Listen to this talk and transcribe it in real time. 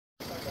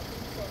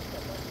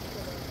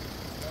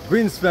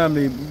Greetings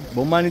family,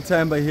 Bomani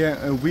Tyehimba here,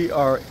 and we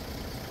are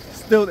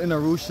still in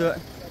Arusha,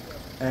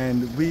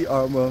 and we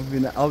are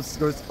in the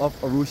outskirts of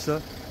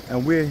Arusha,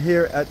 and we're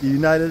here at the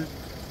United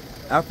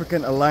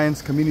African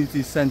Alliance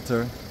Community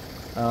Center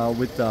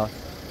with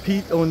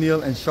Pete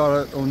O'Neill and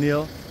Charlotte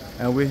O'Neill,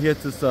 and we're here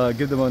to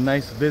give them a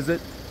nice visit.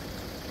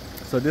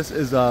 So this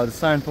is the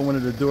sign from one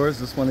of the doors.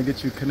 Just want to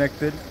get you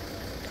connected.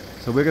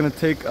 So we're gonna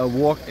take a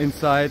walk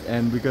inside,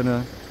 and we're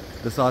gonna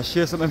just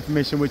share some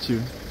information with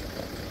you.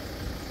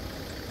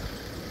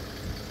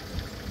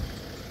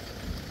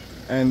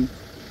 And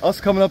us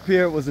coming up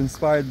here was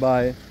inspired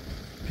by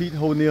Pete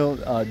O'Neill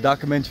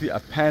documentary, A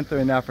Panther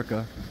in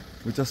Africa,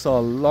 which I saw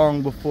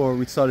long before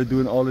we started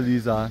doing all of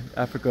these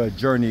Africa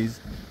journeys.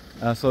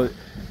 So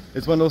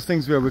it's one of those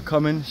things where we're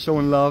coming,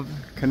 showing love,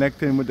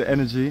 connecting with the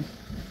energy,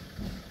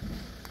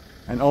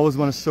 and always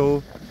want to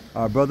show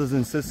our brothers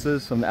and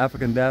sisters from the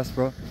African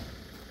diaspora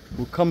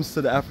who comes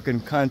to the African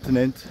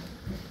continent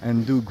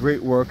and do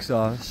great works,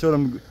 show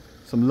them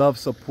some love,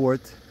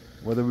 support,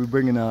 whether we're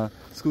bringing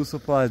school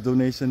supplies,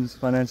 donations,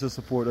 financial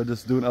support, or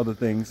just doing other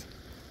things.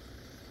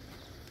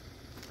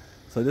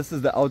 So this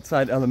is the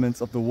outside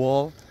elements of the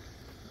wall,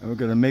 and we're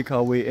gonna make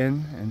our way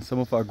in, and some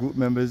of our group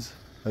members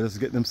are just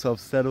getting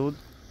themselves settled.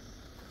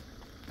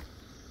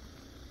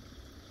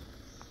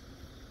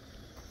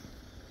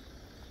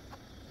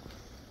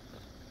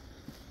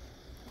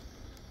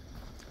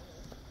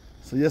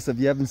 So yes, if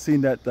you haven't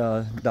seen that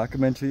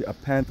documentary, A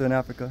Panther in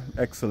Africa,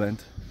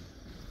 excellent.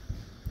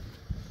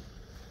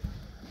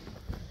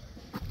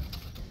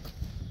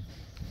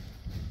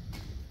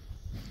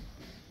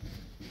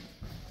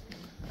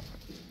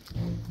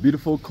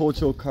 Beautiful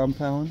cultural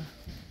compound.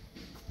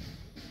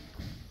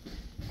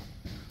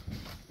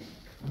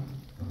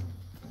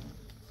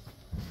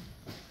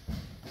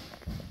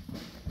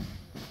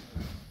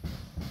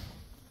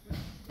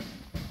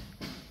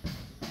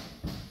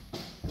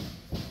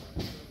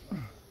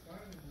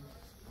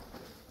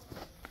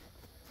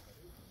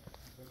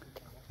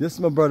 This is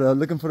my brother,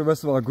 looking for the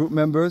rest of our group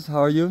members.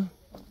 How are you?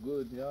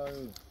 Good, how are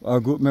you? Our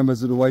group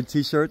members with the white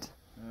t-shirt.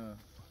 Yeah.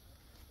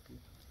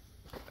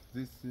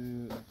 This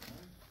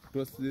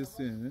plus this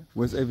thing, eh?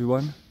 Where's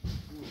everyone?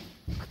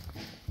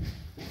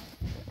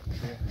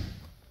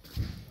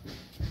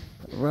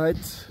 Right.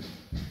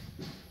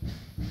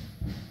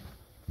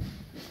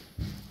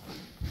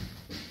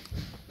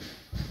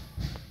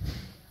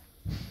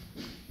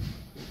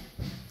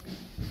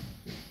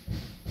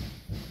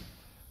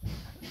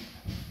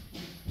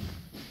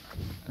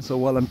 So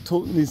while I'm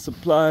toting these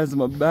supplies on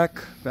my back,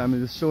 family,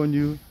 just showing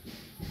you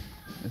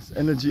this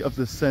energy of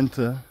the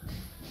center.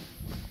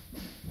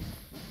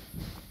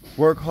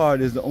 Work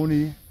hard is the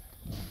only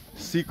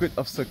secret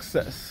of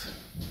success.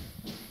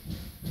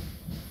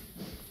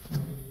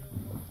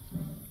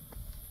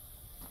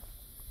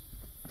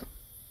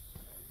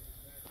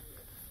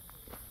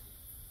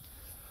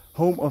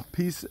 Home of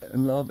peace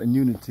and love and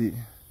unity.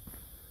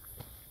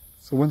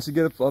 So once you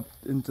get up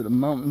into the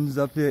mountains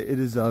up here, it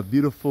is a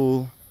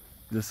beautiful,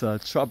 this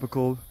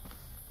tropical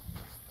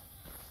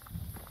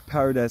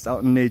paradise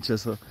out in nature.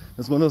 So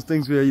it's one of those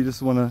things where you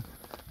just want to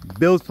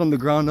build from the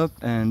ground up,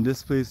 and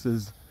this place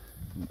is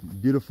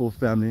beautiful,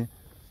 family.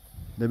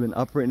 They've been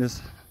operating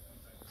this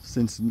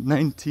since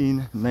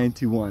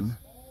 1991,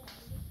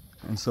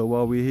 and so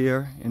while we're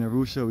here in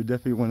Arusha, we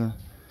definitely want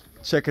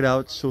to check it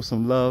out, show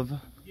some love.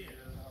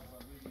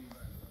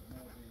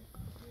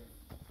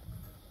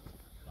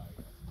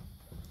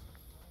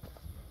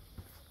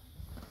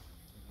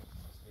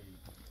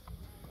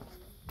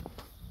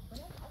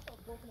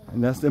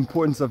 And that's the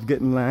importance of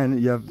getting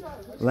land. You have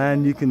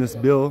land you can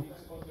just build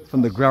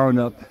from the ground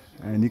up,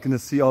 and you can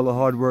just see all the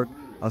hard work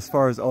as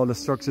far as all the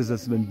structures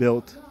that's been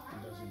built.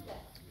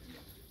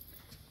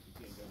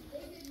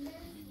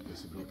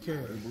 Okay,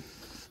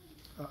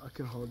 I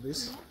can hold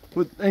this.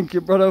 Well, thank you,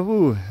 brother.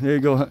 Ooh, there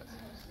you go.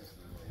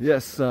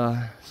 Yes,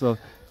 so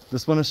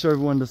just want to show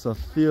everyone just a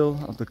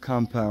feel of the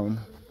compound.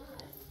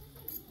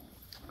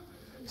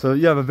 So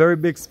you have a very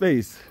big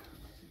space.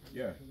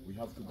 Yeah, we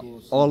have to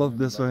go. All of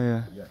this right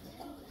here. Yeah.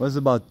 What's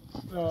about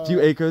a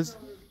few acres?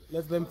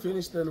 Let them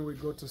finish, then we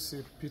go to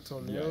see Pete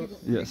O'Neill.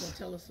 Yes.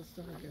 Tell us the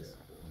stuff, I guess.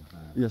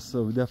 Yes,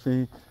 so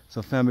definitely,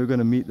 so family, we're going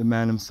to meet the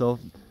man himself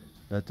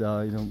that,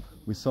 you know,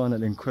 we saw in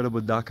that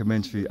incredible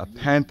documentary, A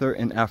Panther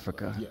in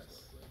Africa.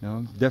 Yes. You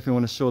know, definitely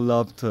want to show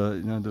love to,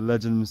 you know, the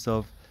legend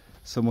himself,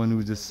 someone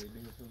who just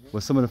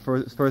was some of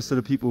the first of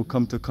the people who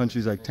come to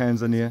countries like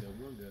Tanzania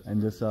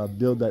and just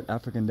build that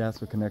African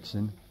diaspora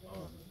connection.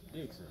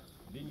 Dixon,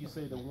 didn't you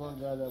say the one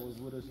guy that was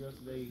with us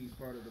yesterday, he's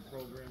part of the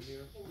program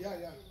here? Yeah,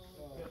 yeah.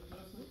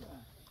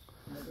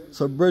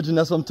 So bridging,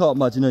 that's what I'm talking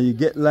about. You know, you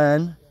get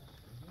land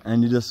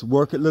and you just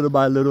work it little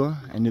by little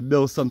and you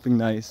build something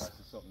nice.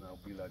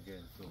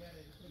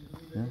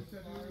 Yeah.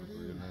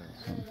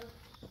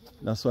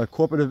 That's why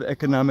cooperative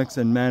economics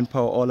and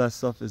manpower, all that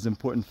stuff is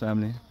important,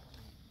 family.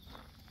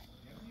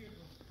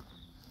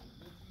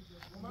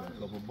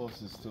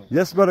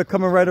 Yes, brother,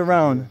 coming right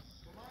around.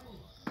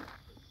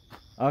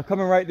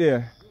 Coming right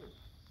there.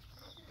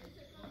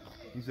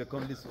 He said,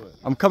 come this way.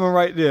 I'm coming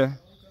right there.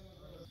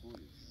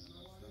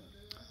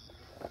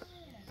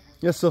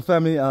 Yes, so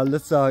family,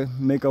 let's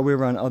make our way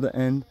around the other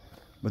end.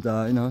 But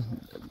you know,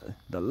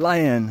 the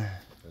lion.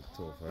 That's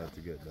tough. I have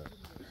to get that.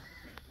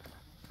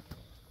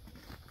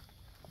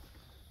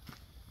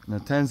 Now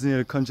Tanzania,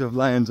 the country of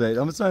lions, right?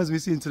 How much times have we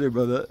seen today,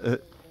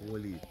 brother?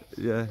 Holy.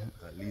 Yeah.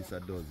 At least a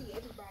dozen.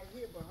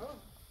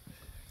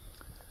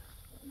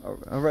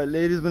 All right,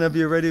 ladies, whenever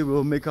you're ready,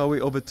 we'll make our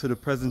way over to the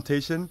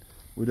presentation.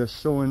 We're just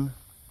showing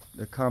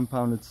the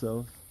compound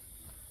itself.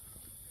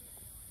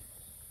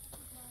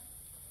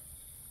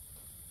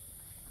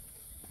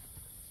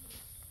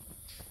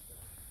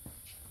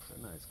 It's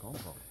a nice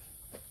compound.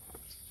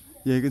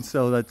 Yeah, you can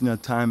tell that, you know,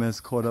 time has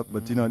caught up,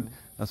 but you know,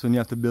 that's when you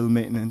have to build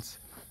maintenance.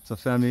 So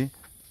family,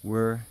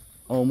 we're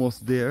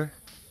almost there.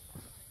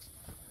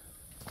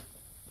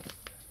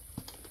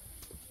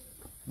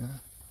 Yeah.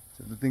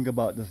 So to think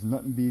about there's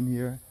nothing being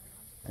here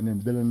and then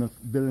building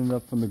it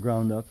up from the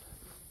ground up.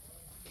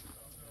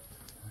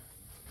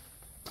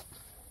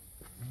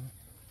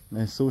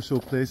 Nice social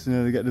place, you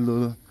know, they got the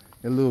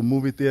little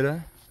movie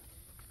theater.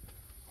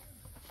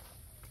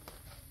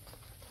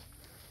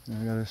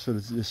 I gotta show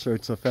this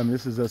shirt. So family,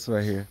 this is us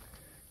right here.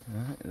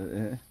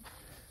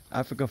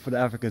 Africa for the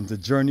Africans, the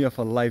journey of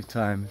a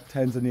lifetime.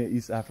 Tanzania,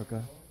 East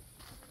Africa.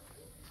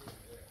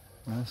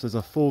 So it's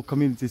a full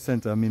community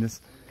center. I mean, I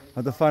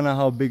have to find out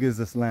how big is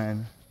this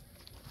land.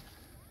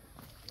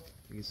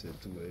 You said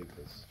 2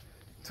 acres.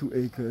 2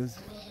 acres.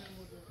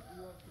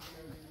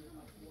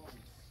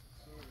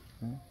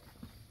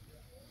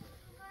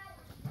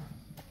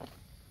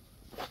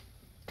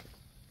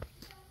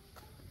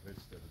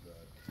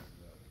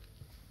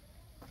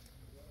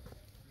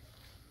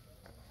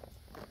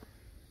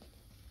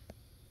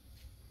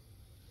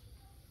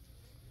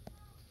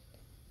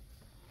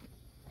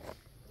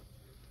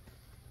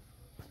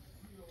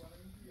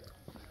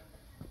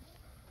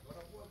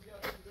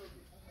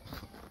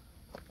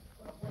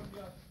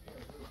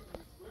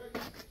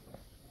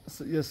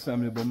 So yes,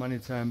 family, Bomani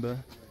Tyehimba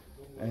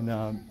and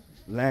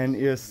land,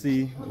 air,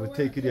 sea will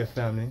take you there,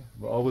 family.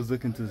 We're always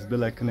looking to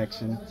build that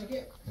connection.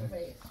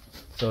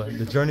 So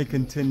the journey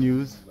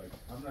continues.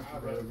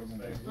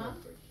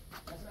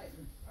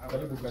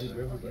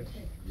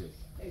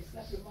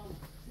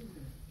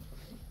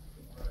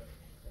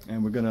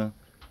 And we're gonna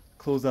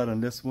close out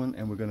on this one,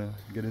 and we're gonna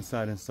get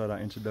inside and start our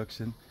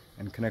introduction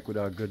and connect with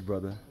our good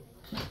brother.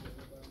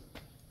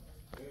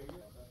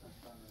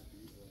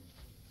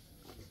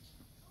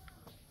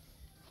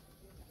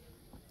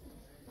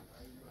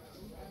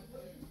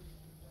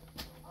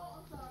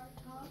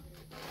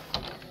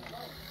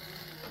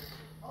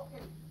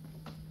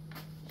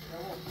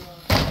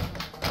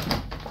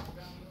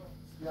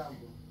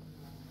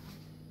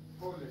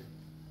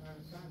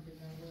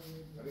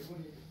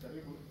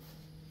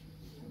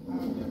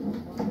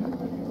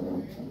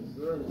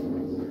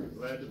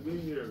 Glad to be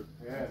here.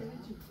 Yeah.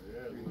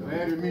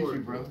 Glad to meet you,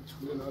 brother.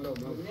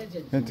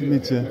 Glad to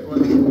meet you.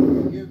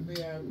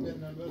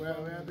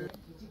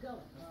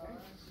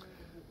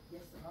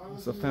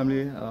 So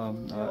family,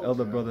 our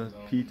elder brother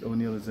Pete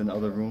O'Neill is in the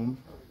other room.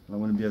 And I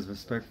want to be as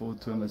respectful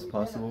to him as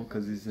possible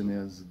because he's in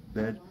his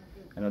bed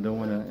and I don't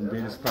want to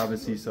invade his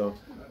privacy. So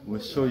we'll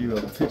show you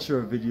a picture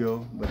or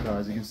video, but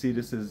as you can see,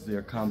 this is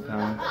their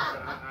compound.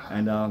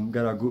 And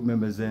got our group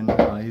members in.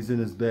 He's in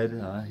his bed.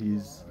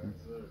 He's,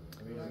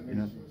 you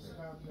know,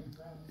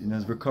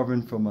 he's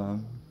recovering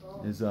from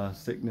his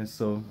sickness.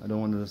 So I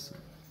don't want to just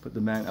put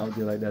the man out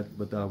there like that.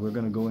 But we're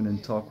gonna go in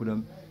and talk with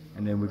him,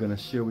 and then we're gonna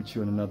share with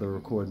you in another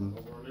recording.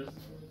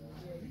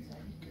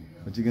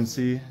 But you can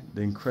see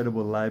the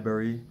incredible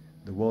library,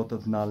 the wealth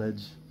of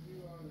knowledge,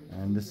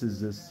 and this is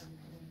just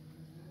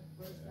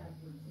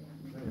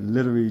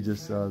literally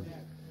just an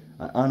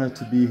honor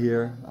to be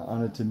here, an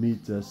honor to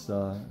meet us,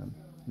 our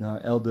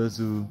elders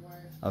who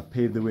have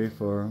paved the way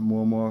for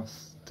more and more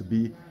to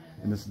be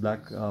in this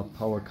Black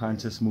Power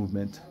conscious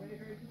movement.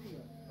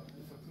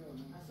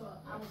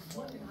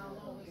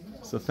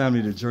 So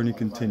family, the journey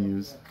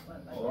continues.